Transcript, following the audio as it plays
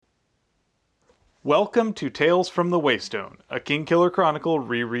Welcome to Tales from the Waystone, a Kingkiller Chronicle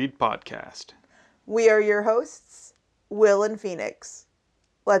reread podcast. We are your hosts, Will and Phoenix.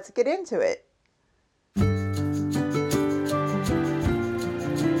 Let's get into it.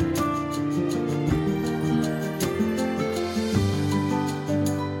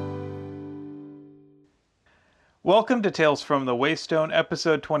 Welcome to Tales from the Waystone,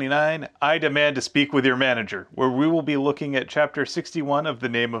 episode 29, I Demand to Speak with Your Manager, where we will be looking at chapter 61 of The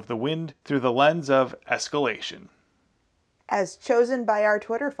Name of the Wind through the lens of escalation. As chosen by our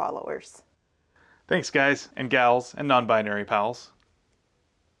Twitter followers. Thanks, guys and gals and non-binary pals.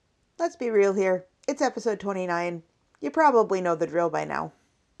 Let's be real here. It's episode 29. You probably know the drill by now.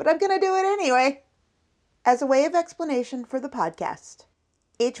 But I'm gonna do it anyway. As a way of explanation for the podcast,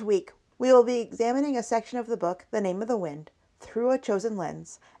 each week we will be examining a section of the book, The Name of the Wind, through a chosen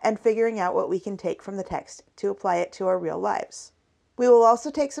lens and figuring out what we can take from the text to apply it to our real lives. We will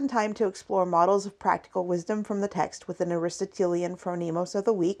also take some time to explore models of practical wisdom from the text with an Aristotelian phronimos of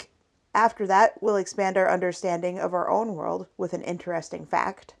the week. After that, we'll expand our understanding of our own world with an interesting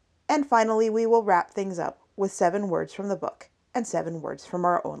fact. And finally, we will wrap things up with 7 words from the book and 7 words from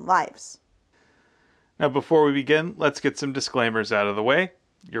our own lives. Now, before we begin, let's get some disclaimers out of the way.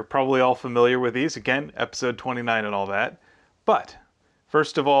 You're probably all familiar with these, again, episode 29 and all that. But,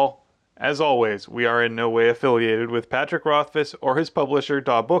 first of all, as always, we are in no way affiliated with Patrick Rothfuss or his publisher,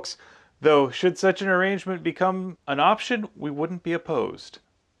 Daw Books, though should such an arrangement become an option, we wouldn't be opposed.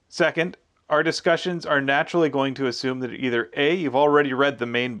 Second, our discussions are naturally going to assume that either A, you've already read the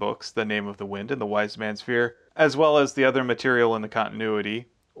main books, The Name of the Wind and The Wise Man's Fear, as well as the other material in the continuity,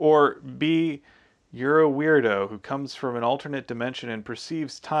 or B, you're a weirdo who comes from an alternate dimension and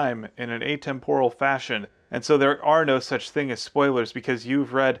perceives time in an atemporal fashion, and so there are no such thing as spoilers because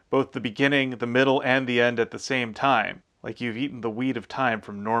you've read both the beginning, the middle, and the end at the same time, like you've eaten the weed of time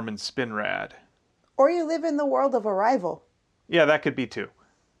from Norman Spinrad. Or you live in the world of Arrival. Yeah, that could be too.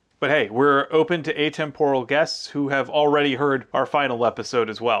 But hey, we're open to atemporal guests who have already heard our final episode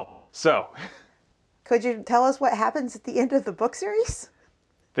as well. So, Could you tell us what happens at the end of the book series?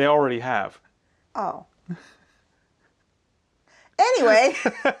 they already have. Oh. Anyway.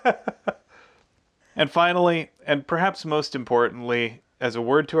 And finally, and perhaps most importantly, as a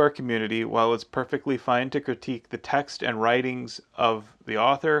word to our community, while it's perfectly fine to critique the text and writings of the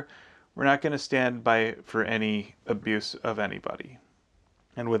author, we're not going to stand by for any abuse of anybody.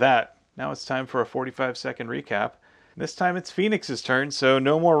 And with that, now it's time for a 45-second recap. This time it's Phoenix's turn, so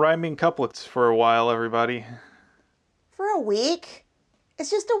no more rhyming couplets for a while, everybody. For a week?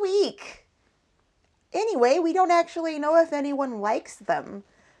 It's just a week. Anyway, we don't actually know if anyone likes them.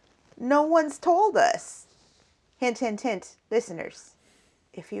 No one's told us. Hint, hint, hint, listeners.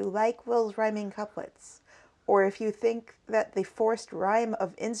 If you like Will's rhyming couplets, or if you think that the forced rhyme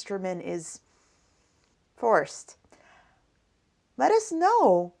of instrument is forced, let us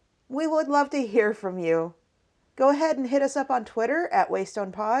know. We would love to hear from you. Go ahead and hit us up on Twitter at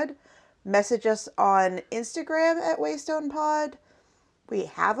WaysstonePod. Message us on Instagram at WaysstonePod. We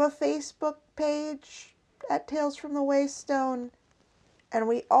have a Facebook page at Tales from the Waystone. And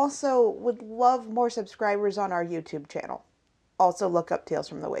we also would love more subscribers on our YouTube channel. Also look up Tales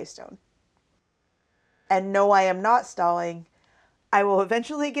from the Waystone. And no, I am not stalling. I will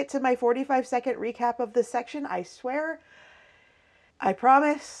eventually get to my 45-second recap of this section, I swear. I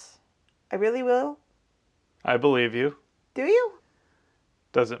promise. I really will. I believe you. Do you?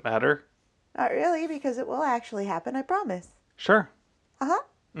 Doesn't matter. Not really, because it will actually happen, I promise. Sure. Uh-huh.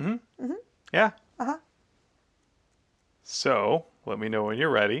 Mm-hmm. Mm-hmm. Yeah. Uh-huh. So, let me know when you're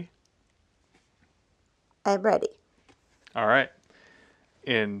ready. I'm ready. All right.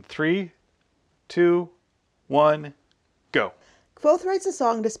 In 3, 2, 1, go. Kvothe writes a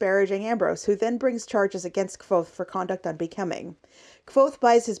song disparaging Ambrose, who then brings charges against Kvothe for conduct unbecoming. Kvothe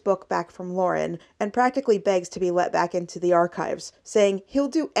buys his book back from Lauren and practically begs to be let back into the archives, saying he'll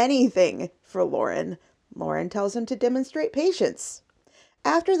do anything for Lauren. Lauren tells him to demonstrate patience.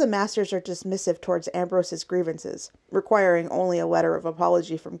 After the masters are dismissive towards Ambrose's grievances, requiring only a letter of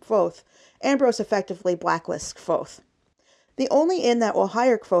apology from Kvothe, Ambrose effectively blacklists Kvothe. The only inn that will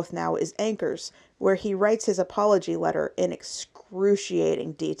hire Kvothe now is Anchor's, where he writes his apology letter in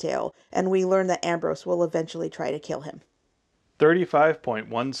excruciating detail, and we learn that Ambrose will eventually try to kill him.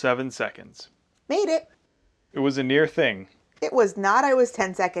 35.17 seconds. Made it. It was a near thing. It was not. I was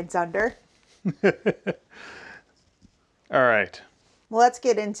 10 seconds under. All right. Let's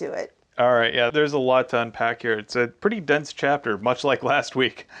get into it. All right, yeah, there's a lot to unpack here. It's a pretty dense chapter, much like last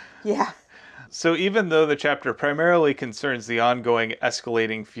week. Yeah. So even though the chapter primarily concerns the ongoing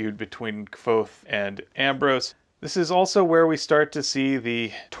escalating feud between Kvothe and Ambrose, This is also where we start to see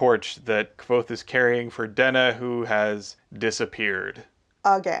the torch that Kvothe is carrying for Denna, who has disappeared.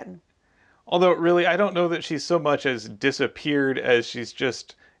 Again. Although, really, I don't know that she's so much as disappeared as she's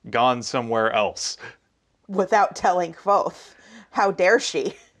just gone somewhere else. Without telling Kvothe. How dare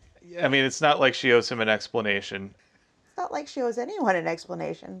she? I mean, it's not like she owes him an explanation. It's not like she owes anyone an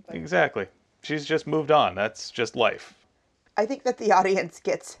explanation. Exactly. She's just moved on. That's just life. I think that the audience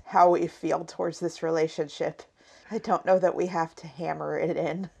gets how we feel towards this relationship. I don't know that we have to hammer it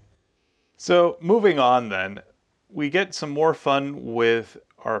in. So, moving on then, we get some more fun with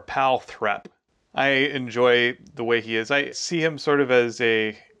our pal Threp. I enjoy the way he is. I see him sort of as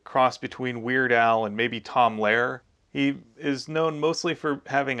a cross between Weird Al and maybe Tom Lehrer. He is known mostly for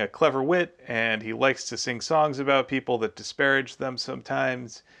having a clever wit, and he likes to sing songs about people that disparage them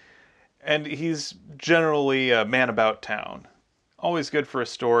sometimes. And he's generally a man about town. Always good for a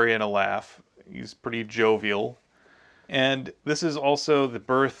story and a laugh. He's pretty jovial. And this is also the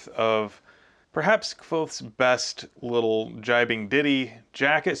birth of perhaps Kvothe's best little jibing ditty,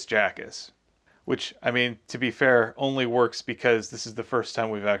 Jackass Jackass. Which, I mean, to be fair, only works because this is the first time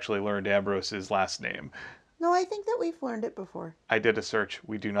we've actually learned Ambrose's last name. No, I think that we've learned it before. I did a search.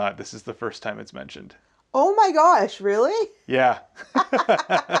 We do not. This is the first time it's mentioned. Oh my gosh, really? Yeah.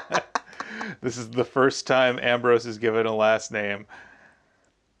 This is the first time Ambrose is given a last name.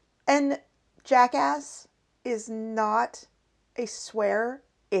 And jackass is not a swear,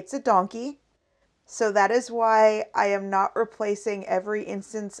 it's a donkey. So that is why I am not replacing every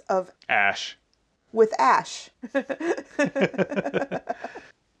instance of Ash. with Ash.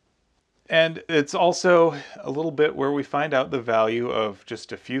 And it's also a little bit where we find out the value of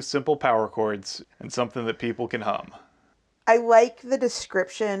just a few simple power chords and something that people can hum. I like the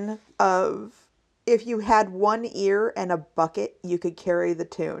description of if you had one ear and a bucket, you could carry the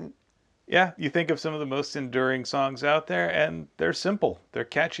tune. Yeah, you think of some of the most enduring songs out there, and they're simple, they're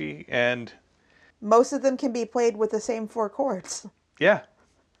catchy, and Most of them can be played with the same 4 chords. yeah,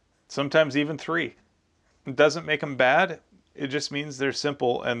 sometimes even 3. It doesn't make them bad, it just means they're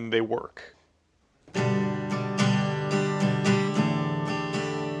simple and they work.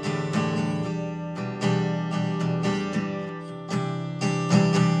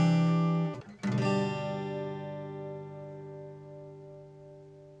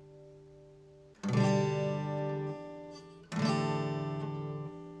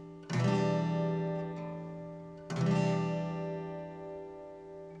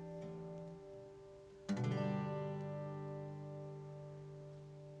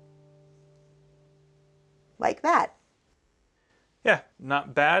 Like that. Yeah,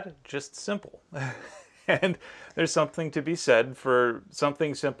 not bad, just simple. And there's something to be said for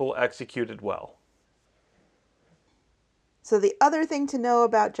something simple executed well. So the other thing to know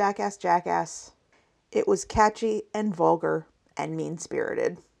about Jackass Jackass, it was catchy and vulgar and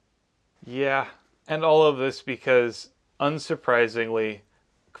mean-spirited. Yeah, and all of this because, unsurprisingly,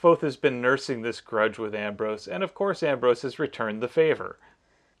 Kvothe has been nursing this grudge with Ambrose, and of course Ambrose has returned the favor.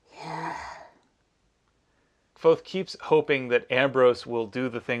 Yeah. Kvothe keeps hoping that Ambrose will do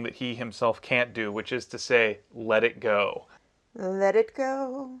the thing that he himself can't do, which is to say, let it go. Let it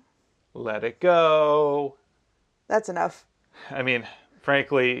go. Let it go. That's enough. I mean,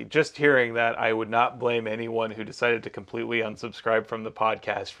 frankly, just hearing that, I would not blame anyone who decided to completely unsubscribe from the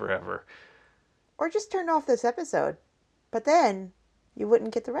podcast forever. Or just turn off this episode. But then you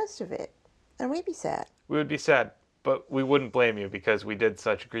wouldn't get the rest of it. And we'd be sad. We would be sad, but we wouldn't blame you because we did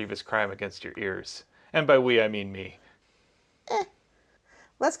such grievous crime against your ears. And by we, I mean me.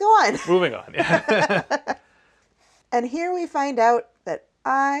 Let's go on. Moving on. And here we find out that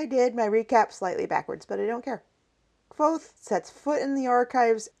I did my recap slightly backwards, but I don't care. Kvothe sets foot in the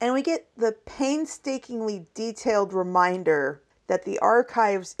archives, and we get the painstakingly detailed reminder that the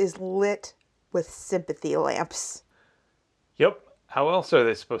archives is lit with sympathy lamps. Yep. How else are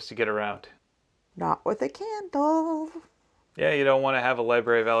they supposed to get around? Not with a candle. Yeah, you don't want to have a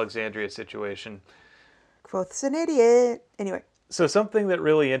Library of Alexandria situation. Kvothe's an idiot. Anyway. So something that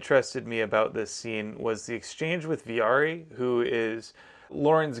really interested me about this scene was the exchange with Viari, who is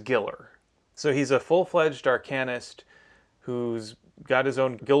Lawrence Giller. So he's a full-fledged arcanist who's got his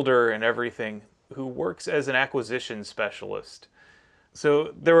own gilder and everything, who works as an acquisition specialist.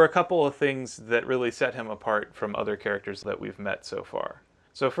 So there were a couple of things that really set him apart from other characters that we've met so far.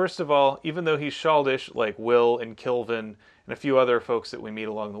 So first of all, even though he's Shaldish like Will and Kilvin and a few other folks that we meet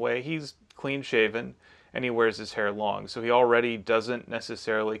along the way, he's clean-shaven and he wears his hair long. So he already doesn't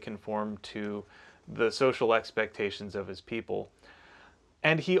necessarily conform to the social expectations of his people.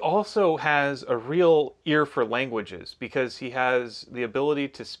 And he also has a real ear for languages because he has the ability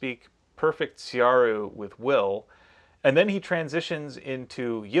to speak perfect Siaru with Will, and then he transitions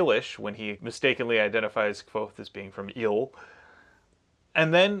into Yilish when he mistakenly identifies Kvothe as being from Il.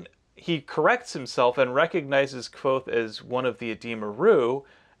 And then he corrects himself and recognizes Kvothe as one of the Edema Ru,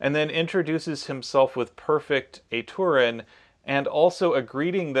 and then introduces himself with perfect Aturan, and also a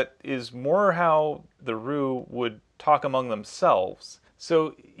greeting that is more how the Ru would talk among themselves.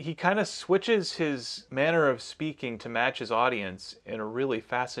 So he kind of switches his manner of speaking to match his audience in a really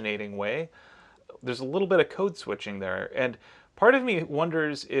fascinating way. There's a little bit of code switching there. And part of me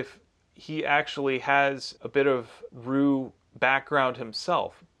wonders if he actually has a bit of Ru background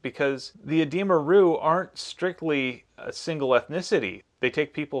himself, because the Edema Ru aren't strictly a single ethnicity. They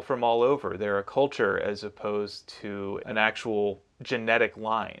take people from all over. They're a culture as opposed to an actual genetic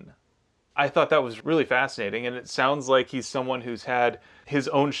line. I thought that was really fascinating, and it sounds like he's someone who's had his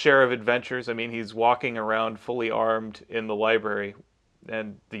own share of adventures. I mean, he's walking around fully armed in the library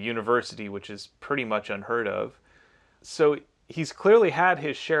and the university, which is pretty much unheard of. So he's clearly had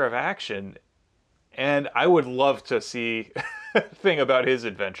his share of action, and I would love to see a thing about his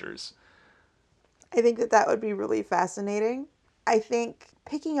adventures. I think that that would be really fascinating. I think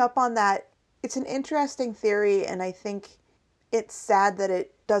picking up on that, it's an interesting theory, and I think it's sad that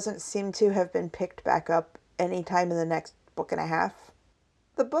it doesn't seem to have been picked back up anytime in the next book and a half.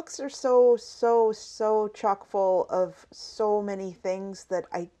 The books are so chock full of so many things that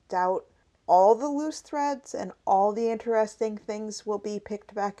I doubt all the loose threads and all the interesting things will be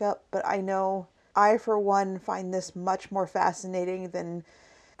picked back up, but I know I, for one, find this much more fascinating than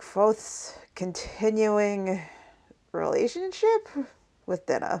Kvothe's continuing relationship with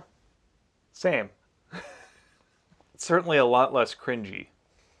Dinah. Same. It's certainly a lot less cringy.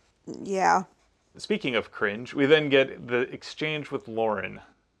 Yeah. Speaking of cringe, we then get the exchange with Lauren.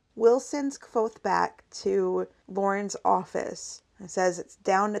 Will sends Kvothe back to Lauren's office and says it's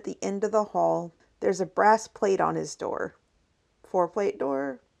down at the end of the hall. There's a brass plate on his door. 4-plate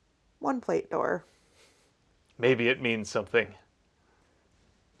door, 1-plate door. Maybe it means something.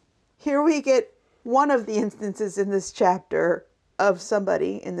 Here we get one of the instances in this chapter of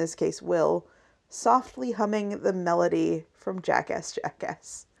somebody, in this case Will, softly humming the melody from Jackass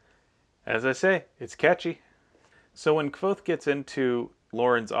Jackass. As I say, it's catchy. So when Kvothe gets into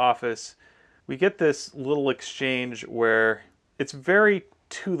Lauren's office, we get this little exchange where it's very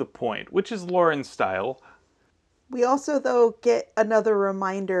to the point, which is Lauren's style. We also, though, get another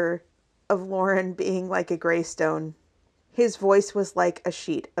reminder of Lauren being like a Greystone. His voice was like a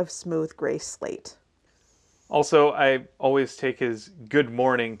sheet of smooth gray slate. Also, I always take his good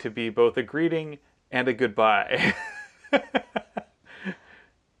morning to be both a greeting and a goodbye.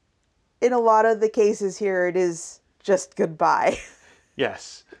 In a lot of the cases here, it is just goodbye.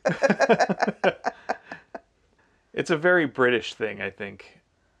 Yes. It's a very British thing, I think.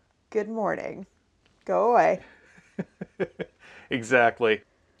 Good morning. Go away. Exactly.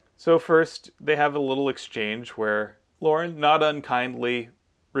 So first, they have a little exchange where Lauren, not unkindly,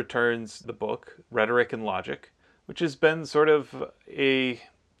 returns the book, Rhetoric and Logic, which has been sort of a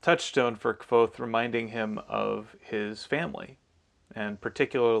touchstone for Kvothe, reminding him of his family, and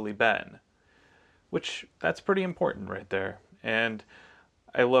particularly Ben, which that's pretty important right there. And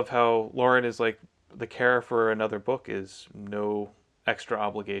I love how Lauren is like, the care for another book is no extra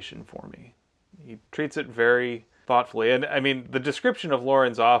obligation for me. He treats it very thoughtfully. And I mean, the description of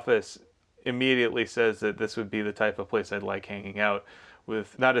Lauren's office immediately says that this would be the type of place I'd like hanging out,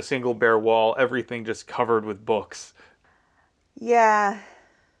 with not a single bare wall, everything just covered with books. Yeah,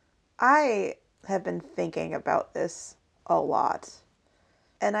 I have been thinking about this a lot.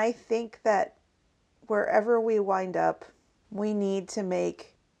 And I think that wherever we wind up, we need to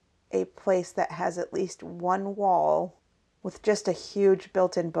make a place that has at least one wall with just a huge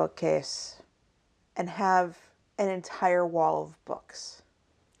built-in bookcase and have an entire wall of books.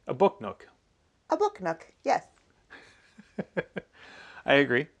 A book nook. A book nook, yes. I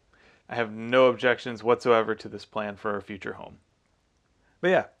agree. I have no objections whatsoever to this plan for our future home. But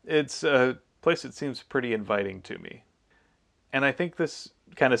yeah, it's a place that seems pretty inviting to me. And I think this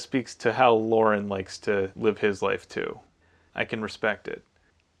kind of speaks to how Lauren likes to live his life too. I can respect it.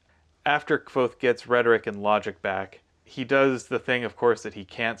 After Kvothe gets Rhetoric and Logic back, he does the thing, of course, that he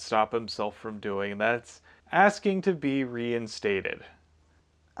can't stop himself from doing, and that's asking to be reinstated.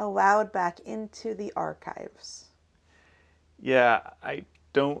 Allowed back into the archives. Yeah, I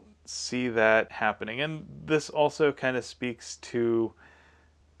don't see that happening. And this also kind of speaks to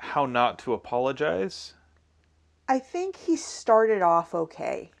how not to apologize. I think he started off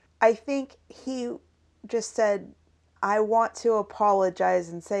okay. I think he just said, I want to apologize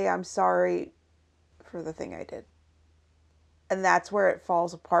and say I'm sorry for the thing I did. And that's where it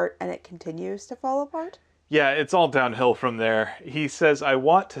falls apart and it continues to fall apart? Yeah, it's all downhill from there. He says, I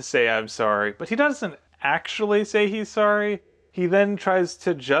want to say I'm sorry, but he doesn't actually say he's sorry. He then tries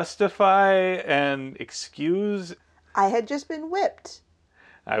to justify and excuse. I had just been whipped.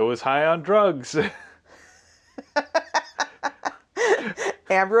 I was high on drugs.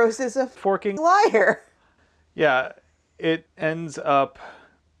 Ambrose is a Forking. liar. Yeah, it ends up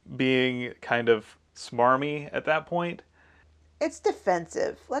being kind of smarmy at that point. It's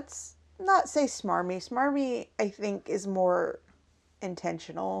defensive. Let's not say smarmy. Smarmy, I think, is more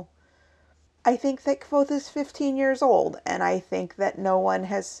intentional. I think that Kvothe is 15 years old, and I think that no one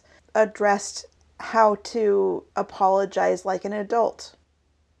has addressed how to apologize like an adult.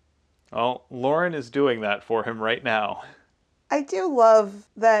 Well, Lauren is doing that for him right now. I do love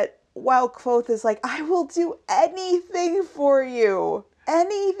that while Kvothe is like, I will do anything for you.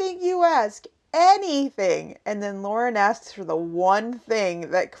 Anything you ask. Anything. And then Lauren asks for the one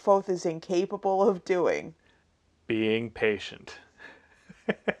thing that Kvothe is incapable of doing. Being patient.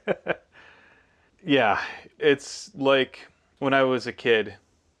 Yeah, it's like when I was a kid,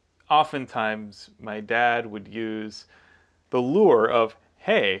 oftentimes my dad would use the lure of,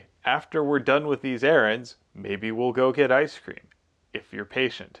 hey, after we're done with these errands, maybe we'll go get ice cream, if you're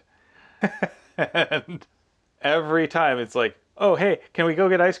patient. And every time it's like, oh, hey, can we go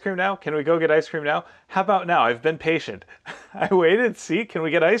get ice cream now? Can we go get ice cream now? How about now? I've been patient. I waited, see, can we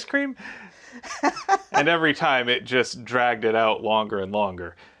get ice cream? And every time it just dragged it out longer and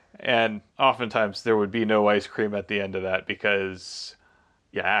longer. And oftentimes there would be no ice cream at the end of that because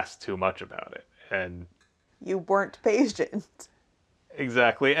you asked too much about it. And You weren't patient.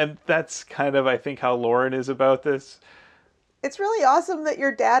 exactly. And that's kind of, I think, how Lauren is about this. It's really awesome that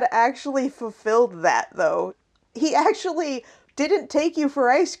your dad actually fulfilled that, though. He actually didn't take you for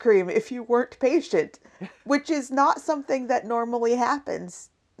ice cream if you weren't patient, which is not something that normally happens.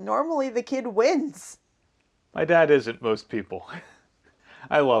 Normally the kid wins. My dad isn't most people.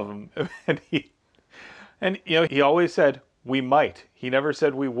 I love him. And he always said, we might. He never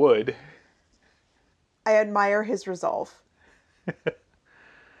said we would. I admire his resolve.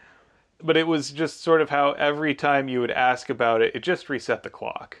 But it was just sort of how every time you would ask about it, it just reset the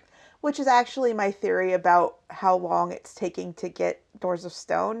clock. Which is actually my theory about how long it's taking to get Doors of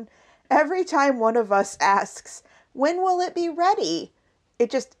Stone. Every time one of us asks, when will it be ready? It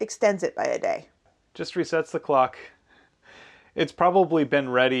just extends it by a day. Just resets the clock. It's probably been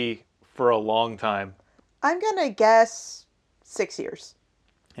ready for a long time. I'm gonna guess 6 years.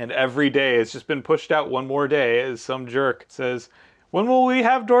 And every day it's just been pushed out one more day as some jerk says, when will we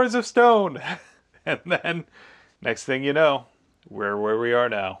have Doors of Stone? And then, next thing you know, we're where we are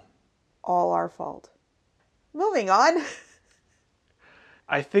now. All our fault. Moving on.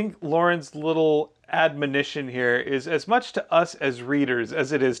 I think Lauren's little admonition here is as much to us as readers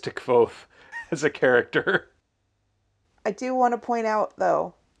as it is to Kvothe as a character. I do want to point out,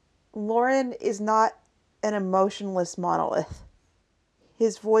 though, Lauren is not an emotionless monolith.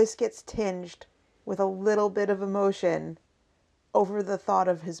 His voice gets tinged with a little bit of emotion over the thought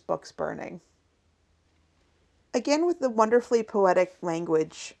of his books burning. Again, with the wonderfully poetic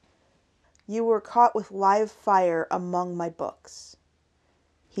language, you were caught with live fire among my books,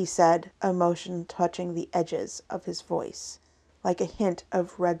 he said, emotion touching the edges of his voice, like a hint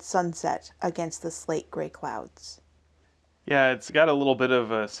of red sunset against the slate gray clouds. Yeah, it's got a little bit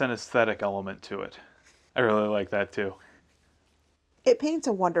of a synesthetic element to it. I really like that too. It paints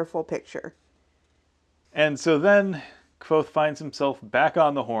a wonderful picture. And so then Kvothe finds himself back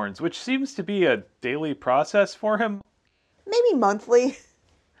on the horns, which seems to be a daily process for him. Maybe monthly.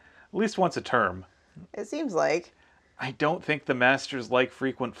 At least once a term. It seems like. I don't think the masters like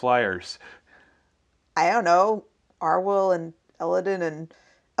frequent flyers. I don't know. Arwyl and Elladan and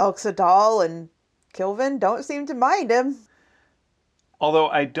Elxadal and Kilvin don't seem to mind him. Although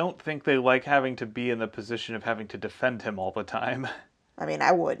I don't think they like having to be in the position of having to defend him all the time. I mean,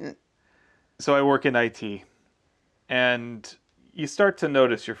 I wouldn't. So I work in IT. And you start to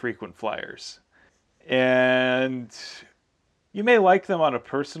notice your frequent flyers. And you may like them on a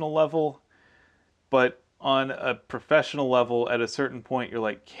personal level, but on a professional level, at a certain point, you're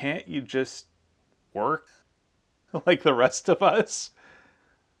like, can't you just work like the rest of us?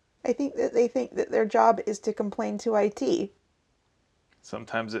 I think that they think that their job is to complain to IT.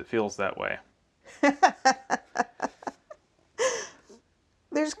 Sometimes it feels that way.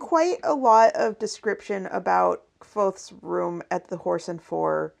 There's quite a lot of description about Kvothe's room at the Horse and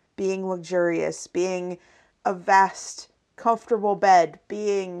Four being luxurious, being a vast, comfortable bed,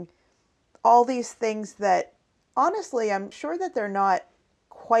 being all these things that, honestly, I'm sure that they're not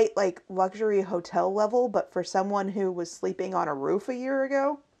quite like luxury hotel level, but for someone who was sleeping on a roof a year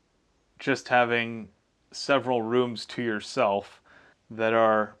ago. Just having several rooms to yourself that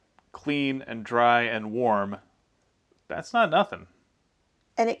are clean and dry and warm, that's not nothing.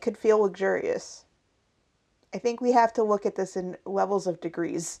 And it could feel luxurious. I think we have to look at this in levels of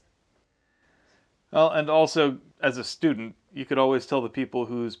degrees. Well, and also as a student, you could always tell the people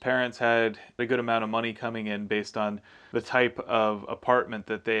whose parents had a good amount of money coming in based on the type of apartment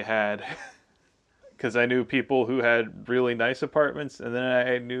that they had. Because I knew people who had really nice apartments, and then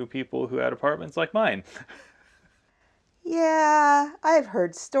I knew people who had apartments like mine. Yeah, I've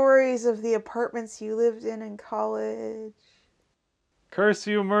heard stories of the apartments you lived in college. Curse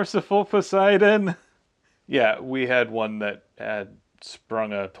you, merciful Poseidon! Yeah, we had one that had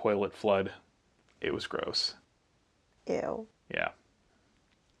sprung a toilet flood. It was gross. Ew. Yeah.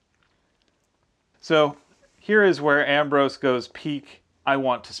 So here is where Ambrose goes peak. I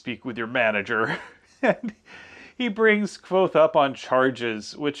want to speak with your manager. And he brings Kvothe up on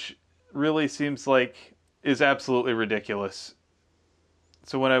charges, which really seems like is absolutely ridiculous.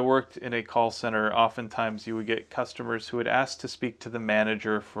 So when I worked in a call center, oftentimes you would get customers who would ask to speak to the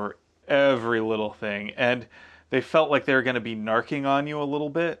manager for every little thing, and they felt like they were going to be narking on you a little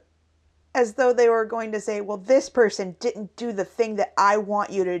bit. As though they were going to say, well, this person didn't do the thing that I want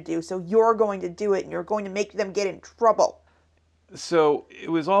you to do, so you're going to do it and you're going to make them get in trouble. So it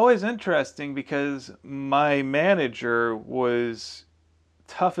was always interesting because my manager was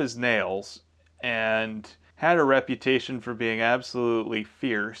tough as nails and had a reputation for being absolutely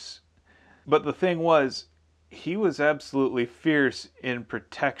fierce. But the thing was, he was absolutely fierce in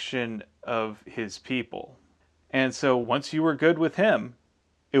protection of his people. And so once you were good with him,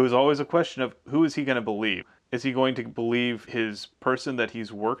 it was always a question of who is he going to believe? Is he going to believe his person that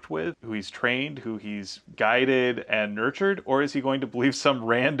he's worked with, who he's trained, who he's guided and nurtured? Or is he going to believe some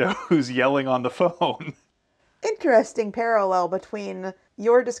rando who's yelling on the phone? Interesting parallel between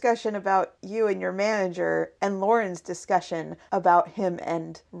your discussion about you and your manager and Lauren's discussion about him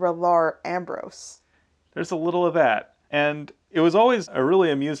and Relar Ambrose. There's a little of that. And it was always a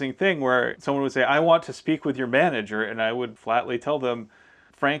really amusing thing where someone would say, I want to speak with your manager. And I would flatly tell them,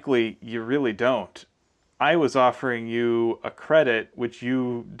 frankly, you really don't. I was offering you a credit which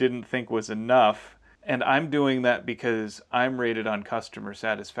you didn't think was enough, and I'm doing that because I'm rated on customer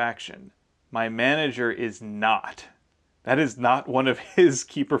satisfaction. My manager is not. That is not one of his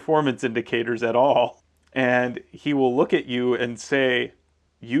key performance indicators at all. And he will look at you and say,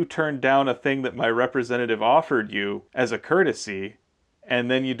 you turned down a thing that my representative offered you as a courtesy,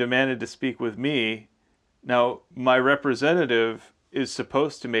 and then you demanded to speak with me. Now, my representative is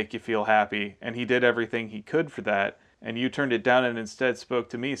supposed to make you feel happy, and he did everything he could for that, and you turned it down and instead spoke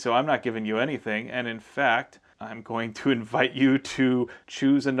to me, so I'm not giving you anything, and in fact, I'm going to invite you to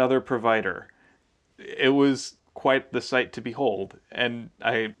choose another provider. It was quite the sight to behold, and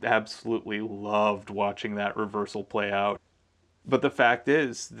I absolutely loved watching that reversal play out. But the fact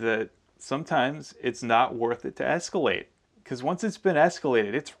is that sometimes it's not worth it to escalate, because once it's been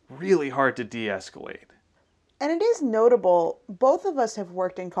escalated, it's really hard to de-escalate. And it is notable, both of us have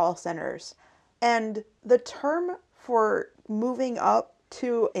worked in call centers, and the term for moving up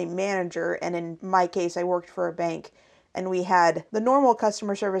to a manager, and in my case, I worked for a bank, and we had the normal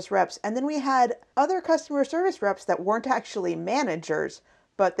customer service reps, and then we had other customer service reps that weren't actually managers,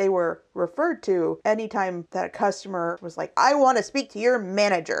 but they were referred to anytime that a customer was like, I want to speak to your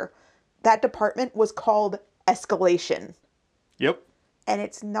manager. That department was called escalation. Yep. And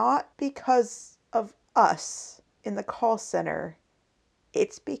it's not because of us in the call center.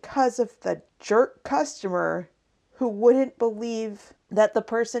 It's because of the jerk customer who wouldn't believe that the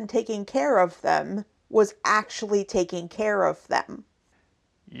person taking care of them was actually taking care of them.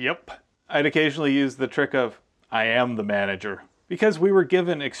 Yep. I'd occasionally use the trick of, I am the manager, because we were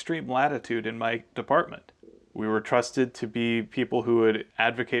given extreme latitude in my department. We were trusted to be people who would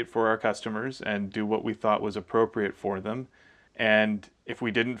advocate for our customers and do what we thought was appropriate for them. And if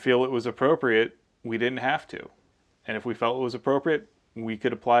we didn't feel it was appropriate, we didn't have to. And if we felt it was appropriate, we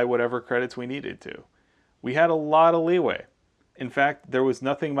could apply whatever credits we needed to. We had a lot of leeway. In fact, there was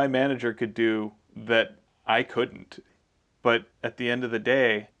nothing my manager could do that I couldn't. But at the end of the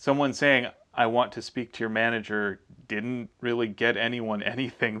day, someone saying, I want to speak to your manager didn't really get anyone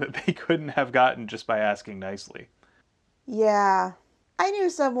anything that they couldn't have gotten just by asking nicely. Yeah. I knew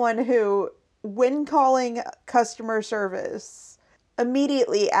someone who, when calling customer service,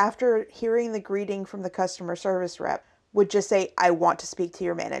 immediately after hearing the greeting from the customer service rep, would just say, I want to speak to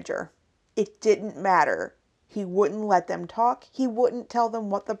your manager. It didn't matter. He wouldn't let them talk. He wouldn't tell them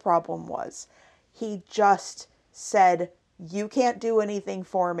what the problem was. He just said, You can't do anything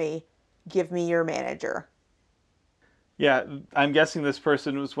for me. Give me your manager. Yeah, I'm guessing this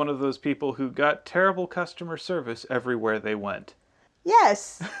person was one of those people who got terrible customer service everywhere they went.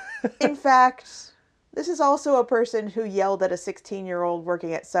 Yes. In fact, this is also a person who yelled at a 16-year-old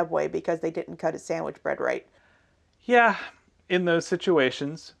working at Subway because they didn't cut his sandwich bread right. Yeah, in those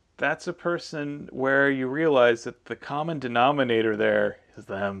situations, that's a person where you realize that the common denominator there is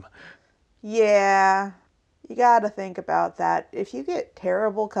them. Yeah, you gotta think about that. If you get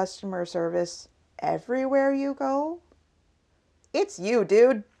terrible customer service everywhere you go, it's you,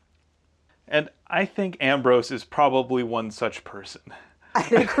 dude. And I think Ambrose is probably one such person.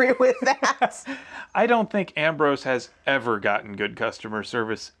 I'd agree with that. I don't think Ambrose has ever gotten good customer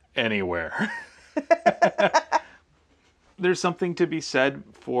service anywhere. There's something to be said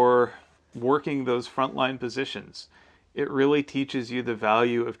for working those frontline positions. It really teaches you the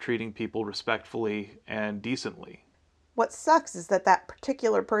value of treating people respectfully and decently. What sucks is that that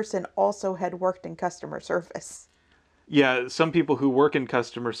particular person also had worked in customer service. Yeah, some people who work in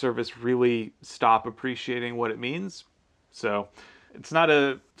customer service really stop appreciating what it means. So it's not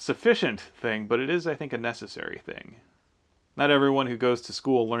a sufficient thing, but it is, I think, a necessary thing. Not everyone who goes to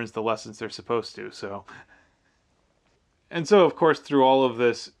school learns the lessons they're supposed to, so. And so, of course, through all of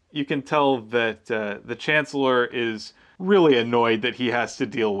this, you can tell that the Chancellor is really annoyed that he has to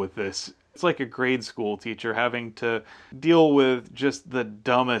deal with this. It's like a grade school teacher having to deal with just the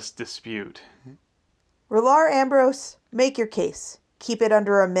dumbest dispute. Relar Ambrose, make your case. Keep it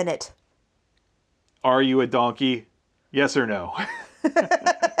under a minute. Are you a donkey? Yes or no?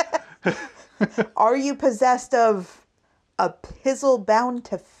 Are you possessed of a pizzle bound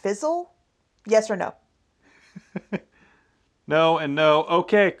to fizzle? Yes or no? No and no.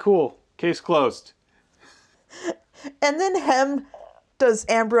 Okay, cool. Case closed. And then Hem does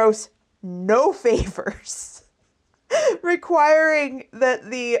Ambrose no favors, requiring that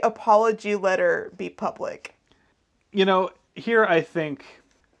the apology letter be public. You know, here I think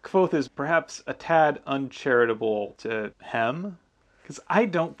Kvothe is perhaps a tad uncharitable to Hem, because I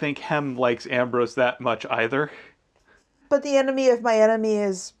don't think Hem likes Ambrose that much either. But the enemy of my enemy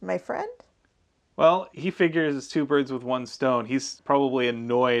is my friend? Well, he figures it's two birds with one stone. He's probably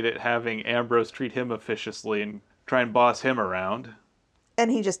annoyed at having Ambrose treat him officiously and try and boss him around.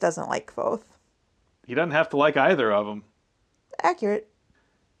 And he just doesn't like Kvothe. He doesn't have to like either of them. Accurate.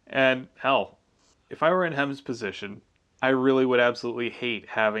 And hell, if I were in Hem's position, I really would absolutely hate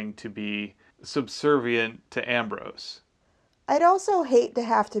having to be subservient to Ambrose. I'd also hate to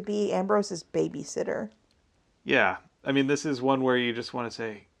have to be Ambrose's babysitter. Yeah, I mean, this is one where you just want to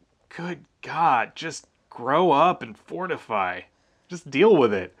say, good God, just grow up and fortify. Just deal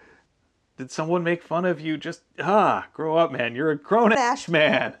with it. Did someone make fun of you? Just, grow up, man. You're a grown-ass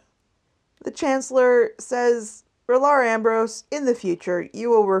man. The Chancellor says, Relar Ambrose, in the future, you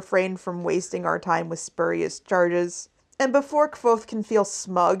will refrain from wasting our time with spurious charges. And before Kvothe can feel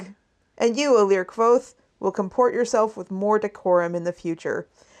smug, and you, Alir Kvothe, will comport yourself with more decorum in the future,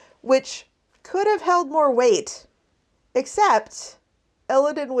 which could have held more weight, except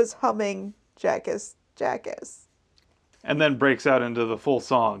Elodin was humming Jackass, Jackass. And then breaks out into the full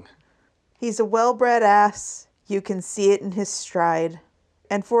song. He's a well-bred ass, you can see it in his stride,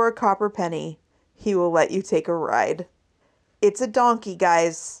 and for a copper penny, he will let you take a ride. It's a donkey,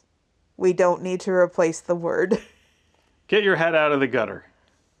 guys. We don't need to replace the word. Get your head out of the gutter.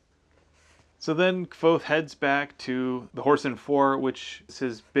 So then Kvothe heads back to the Horse and Four, which is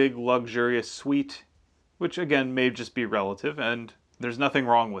his big, luxurious suite, which again may just be relative, and there's nothing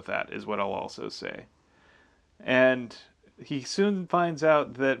wrong with that, is what I'll also say. And he soon finds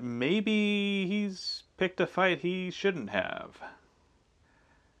out that maybe he's picked a fight he shouldn't have.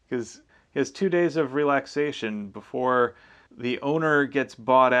 Because he has 2 days of relaxation before the owner gets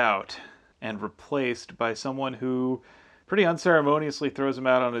bought out and replaced by someone who pretty unceremoniously throws him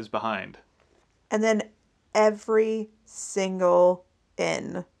out on his behind. And then every single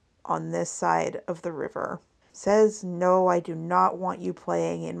inn on this side of the river says, no, I do not want you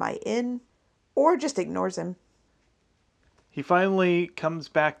playing in my inn, or just ignores him. He finally comes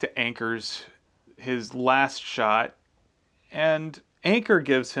back to Anchor's, his last shot, and Anchor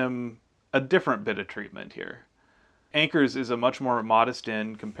gives him a different bit of treatment here. Anchor's is a much more modest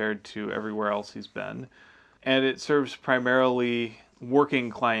inn compared to everywhere else he's been, and it serves primarily working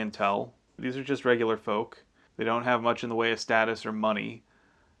clientele. These are just regular folk. They don't have much in the way of status or money,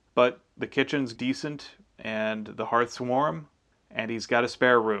 but the kitchen's decent, and the hearth's warm, and he's got a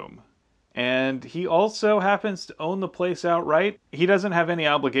spare room. And he also happens to own the place outright. He doesn't have any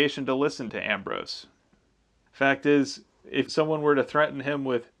obligation to listen to Ambrose. Fact is, If someone were to threaten him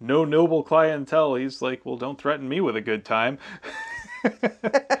with no noble clientele, he's like, well, don't threaten me with a good time.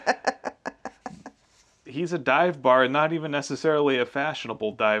 He's a dive bar, not even necessarily a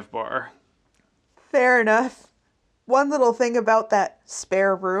fashionable dive bar. Fair enough. One little thing about that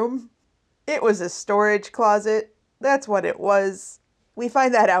spare room. It was a storage closet. That's what it was. We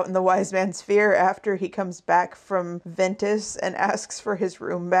find that out in the Wise Man's Fear after he comes back from Ventus and asks for his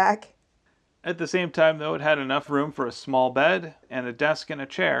room back. At the same time, though, it had enough room for a small bed and a desk and a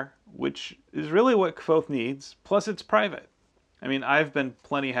chair, which is really what Kvothe needs, plus it's private. I mean, I've been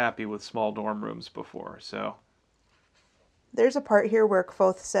plenty happy with small dorm rooms before, so... There's a part here where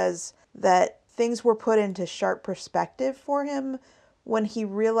Kvothe says that things were put into sharp perspective for him when he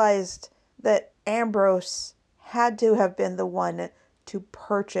realized that Ambrose had to have been the one to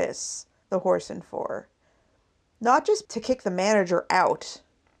purchase the Horse and Four. Not just to kick the manager out,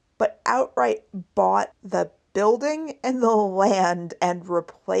 but outright bought the building and the land and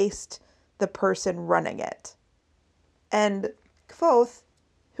replaced the person running it. And Kvothe,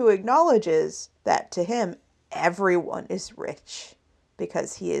 who acknowledges that to him, everyone is rich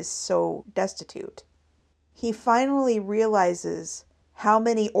because he is so destitute. He finally realizes how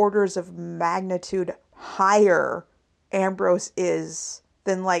many orders of magnitude higher Ambrose is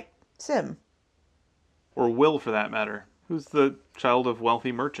than, like, Sim. Or Will, for that matter, who's the child of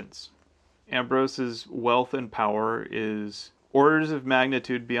wealthy merchants. Ambrose's wealth and power is orders of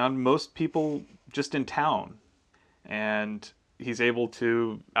magnitude beyond most people just in town. And he's able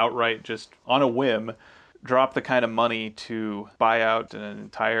to outright, just on a whim, drop the kind of money to buy out an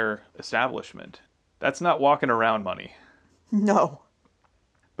entire establishment. That's not walking around money. No.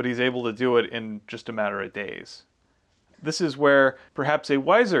 But he's able to do it in just a matter of days. This is where perhaps a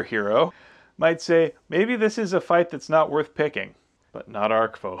wiser hero might say, maybe this is a fight that's not worth picking, but not our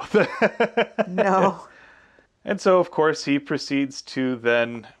Kvothe. No. And so, of course, he proceeds to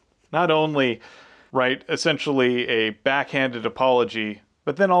then not only write essentially a backhanded apology,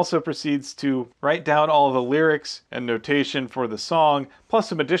 but then also proceeds to write down all the lyrics and notation for the song, plus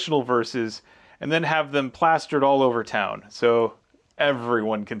some additional verses, and then have them plastered all over town, so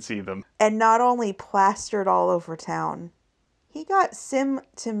everyone can see them. And not only plastered all over town, he got Sim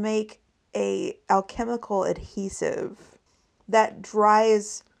to make a alchemical adhesive that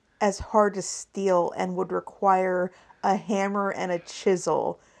dries as hard as steel and would require a hammer and a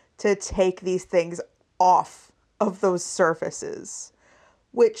chisel to take these things off of those surfaces.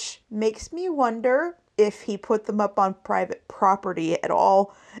 Which makes me wonder if he put them up on private property at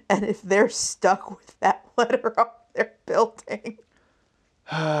all, and if they're stuck with that letter on their building.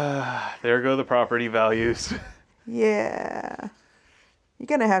 There go the property values. Yeah. You're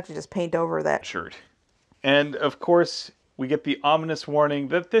gonna have to just paint over that Shirt. And, of course, we get the ominous warning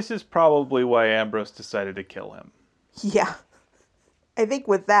that this is probably why Ambrose decided to kill him. Yeah. I think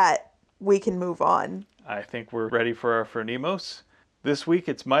with that, we can move on. I think we're ready for our Phronimos. This week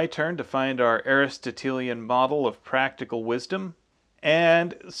it's my turn to find our Aristotelian model of practical wisdom.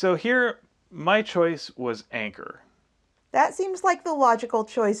 And so here, my choice was Anchor. That seems like the logical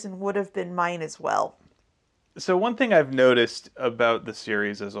choice and would have been mine as well. So one thing I've noticed about the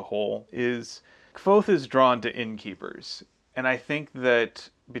series as a whole is Kvothe is drawn to innkeepers. And I think that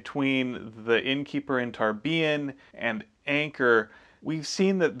between the innkeeper in Tarbean and Anchor, we've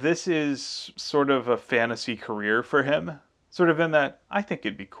seen that this is sort of a fantasy career for him. Sort of in that, I think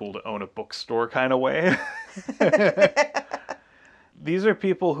it'd be cool to own a bookstore kind of way. These are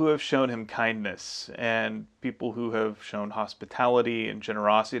people who have shown him kindness and people who have shown hospitality and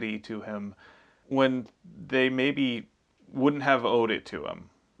generosity to him when they maybe wouldn't have owed it to him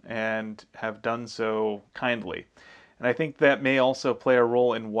and have done so kindly. And I think that may also play a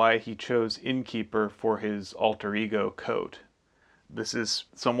role in why he chose Innkeeper for his alter ego coat. This is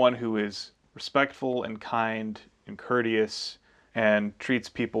someone who is respectful and kind and courteous and treats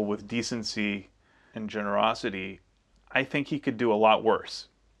people with decency and generosity. I think he could do a lot worse.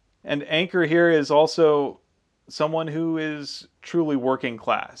 And Anchor here is also someone who is truly working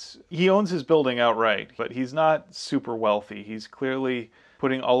class. He owns his building outright, but he's not super wealthy. He's clearly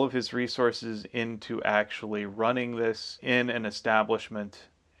putting all of his resources into actually running this in an establishment,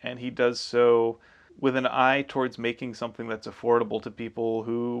 and he does so with an eye towards making something that's affordable to people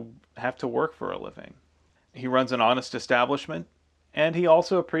who have to work for a living. He runs an honest establishment, and he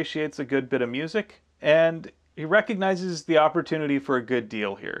also appreciates a good bit of music, and he recognizes the opportunity for a good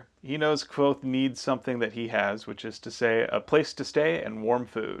deal here. He knows Kvothe needs something that he has, which is to say, a place to stay and warm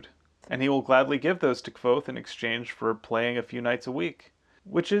food. And he will gladly give those to Kvothe in exchange for playing a few nights a week.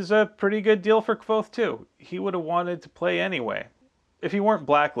 Which is a pretty good deal for Kvothe too. He would have wanted to play anyway. If he weren't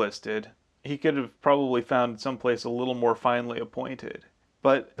blacklisted, He could have probably found someplace a little more finely appointed.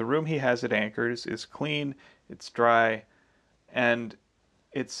 But the room he has at Anchors is clean, it's dry, and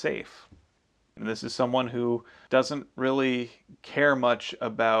it's safe. And this is someone who doesn't really care much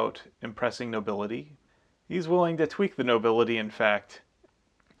about impressing nobility. He's willing to tweak the nobility, in fact.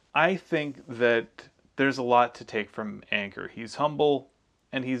 I think that there's a lot to take from Anchor. He's humble,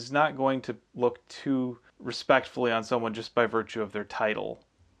 and he's not going to look too respectfully on someone just by virtue of their title.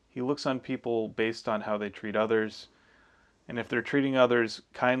 He looks on people based on how they treat others, and if they're treating others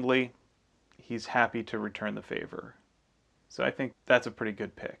kindly, he's happy to return the favor. So I think that's a pretty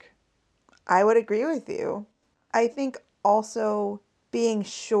good pick. I would agree with you. I think also being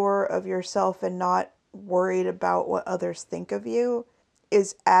sure of yourself and not worried about what others think of you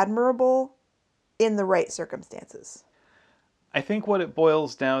is admirable in the right circumstances. I think what it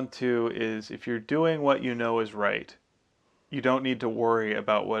boils down to is if you're doing what you know is right, you don't need to worry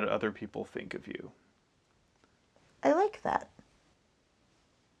about what other people think of you. I like that.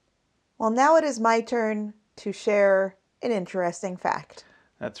 Well, now it is my turn to share an interesting fact.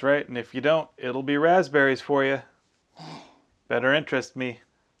 That's right, and if you don't, it'll be raspberries for you. Better interest me.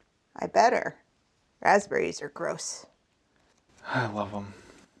 I better. Raspberries are gross. I love them.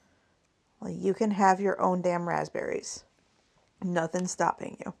 Well, you can have your own damn raspberries. Nothing's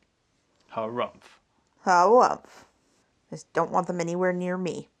stopping you. Harumph. Harumph. Just don't want them anywhere near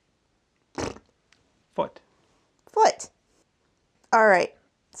me. Foot. Foot. All right.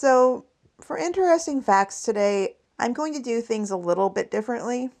 So, for interesting facts today, I'm going to do things a little bit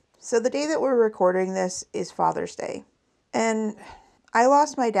differently. So, the day that we're recording this is Father's Day. And I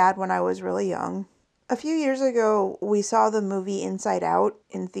lost my dad when I was really young. A few years ago, we saw the movie Inside Out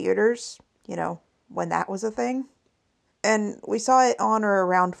in theaters, when that was a thing. And we saw it on or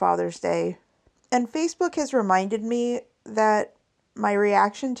around Father's Day. And Facebook has reminded me that my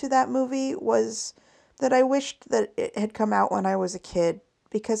reaction to that movie was that I wished that it had come out when I was a kid,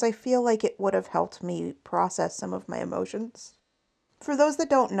 because I feel like it would have helped me process some of my emotions. For those that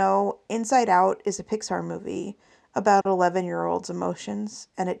don't know, Inside Out is a Pixar movie about 11-year-old's emotions,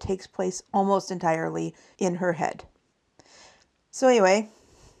 and it takes place almost entirely in her head. So anyway,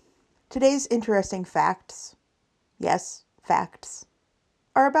 today's interesting facts, yes, facts,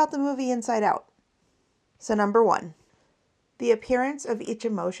 are about the movie Inside Out. So number 1, the appearance of each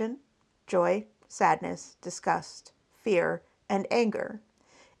emotion, joy, sadness, disgust, fear, and anger,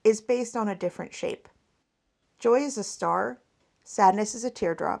 is based on a different shape. Joy is a star, sadness is a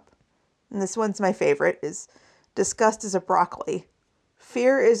teardrop, and this one's my favorite, is disgust is a broccoli,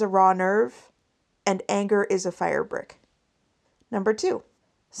 fear is a raw nerve, and anger is a fire brick. Number 2,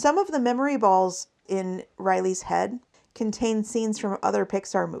 some of the memory balls in Riley's head contain scenes from other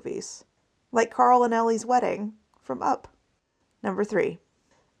Pixar movies, like Carl and Ellie's wedding from Up. Number 3,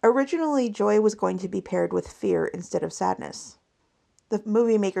 originally joy was going to be paired with fear instead of sadness. The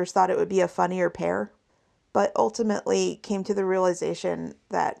movie makers thought it would be a funnier pair, but ultimately came to the realization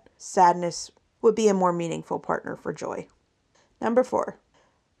that sadness would be a more meaningful partner for joy. Number 4,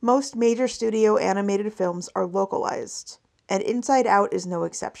 most major studio animated films are localized, and Inside Out is no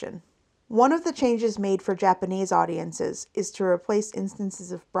exception. One of the changes made for Japanese audiences is to replace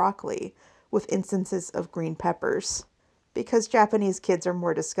instances of broccoli with instances of green peppers, because Japanese kids are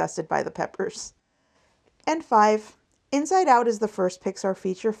more disgusted by the peppers. And 5, Inside Out is the first Pixar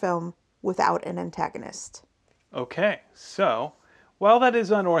feature film without an antagonist. Okay, so, while that is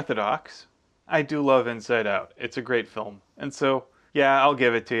unorthodox, I do love Inside Out. It's a great film. And so, yeah, I'll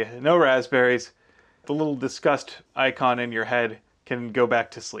give it to you. No raspberries. The little disgust icon in your head can go back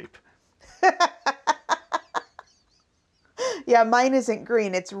to sleep. Yeah, mine isn't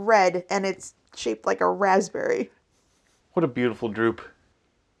green, it's red, and it's shaped like a raspberry. What a beautiful droop.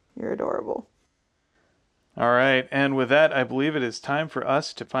 You're adorable. All right, and with that, I believe it is time for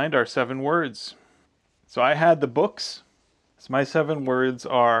us to find our 7 words. So I had the books. So my 7 words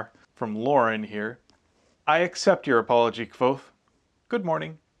are from Lauren here. I accept your apology, Kvothe. Good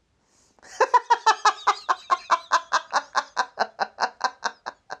morning.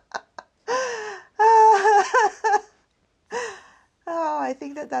 Oh, I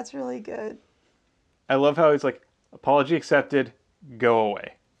think that's really good. I love how he's like, apology accepted, go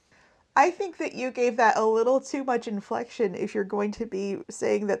away. I think that you gave that a little too much inflection if you're going to be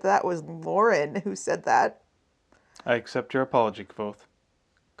saying that was Lauren who said that. I accept your apology, Kvothe.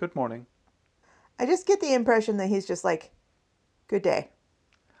 Good morning. I just get the impression that he's just like, good day.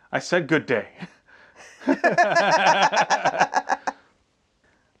 I said good day.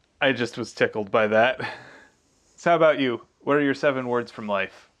 I just was tickled by that. So how about you? What are your 7 words from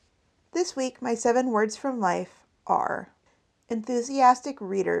life? This week, my 7 words from life are enthusiastic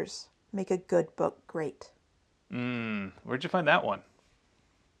readers, make a good book great. Where'd you find that one?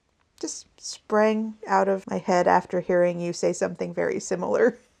 Just sprang out of my head after hearing you say something very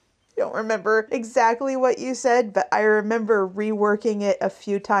similar. I don't remember exactly what you said, but I remember reworking it a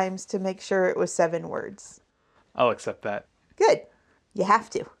few times to make sure it was 7 words. I'll accept that. Good. You have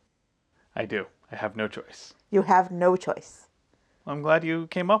to. I do. I have no choice. You have no choice. I'm glad you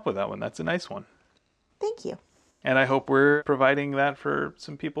came up with that one. That's a nice one. Thank you. And I hope we're providing that for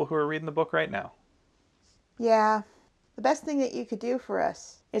some people who are reading the book right now. Yeah. The best thing that you could do for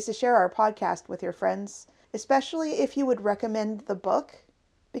us is to share our podcast with your friends, especially if you would recommend the book,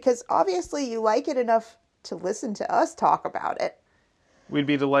 because obviously you like it enough to listen to us talk about it. We'd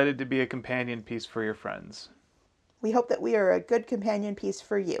be delighted to be a companion piece for your friends. We hope that we are a good companion piece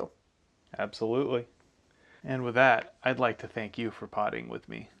for you. Absolutely. And with that, I'd like to thank you for potting with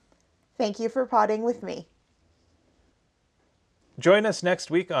me. Thank you for potting with me. Join us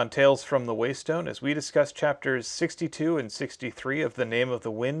next week on Tales from the Waystone as we discuss chapters 62 and 63 of The Name of the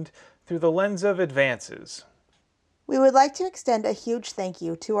Wind through the lens of advances. We would like to extend a huge thank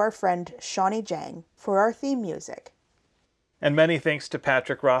you to our friend Shawnee Jang for our theme music. And many thanks to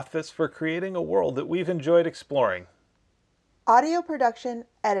Patrick Rothfuss for creating a world that we've enjoyed exploring. Audio production,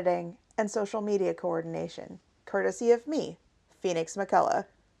 editing, and social media coordination, courtesy of me, Phoenix McCullough.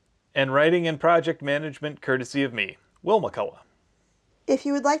 And writing and project management, courtesy of me, Will McCullough. If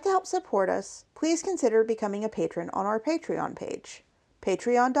you would like to help support us, please consider becoming a patron on our Patreon page,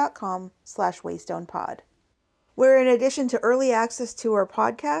 patreon.com/waystonepod, where in addition to early access to our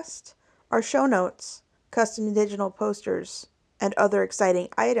podcast, our show notes, custom digital posters, and other exciting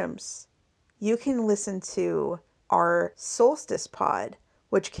items, you can listen to our Solstice Pod,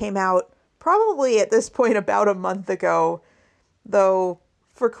 which came out probably at this point about a month ago, though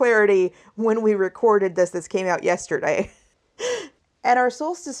for clarity, when we recorded this came out yesterday. And our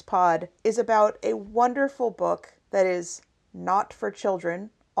Solstice Pod is about a wonderful book that is not for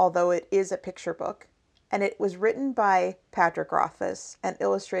children, although it is a picture book. And it was written by Patrick Rothfuss and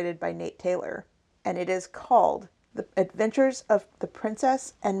illustrated by Nate Taylor. And it is called The Adventures of the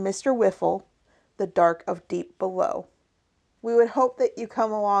Princess and Mr. Whiffle, The Dark of Deep Below. We would hope that you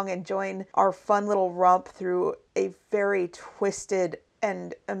come along and join our fun little romp through a very twisted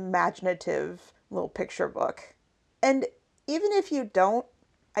and imaginative little picture book. And even if you don't,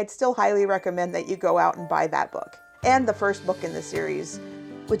 I'd still highly recommend that you go out and buy that book. And the first book in the series,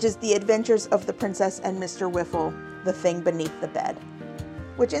 which is The Adventures of the Princess and Mr. Whiffle, The Thing Beneath the Bed.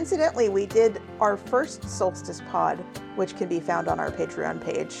 Which incidentally, we did our first Solstice Pod, which can be found on our Patreon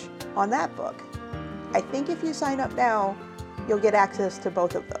page, on that book. I think if you sign up now, you'll get access to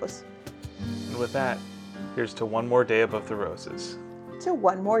both of those. And with that, here's to one more day above the roses. To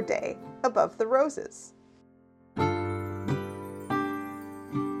one more day above the roses.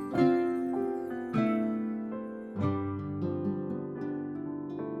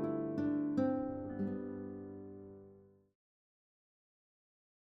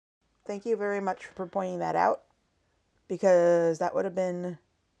 Thank you very much for pointing that out, because that would have been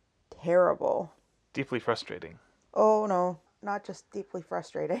terrible. Deeply frustrating. Oh no, not just deeply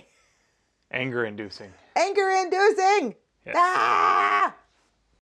frustrating. Anger-inducing. Anger-inducing! Yes. Ah!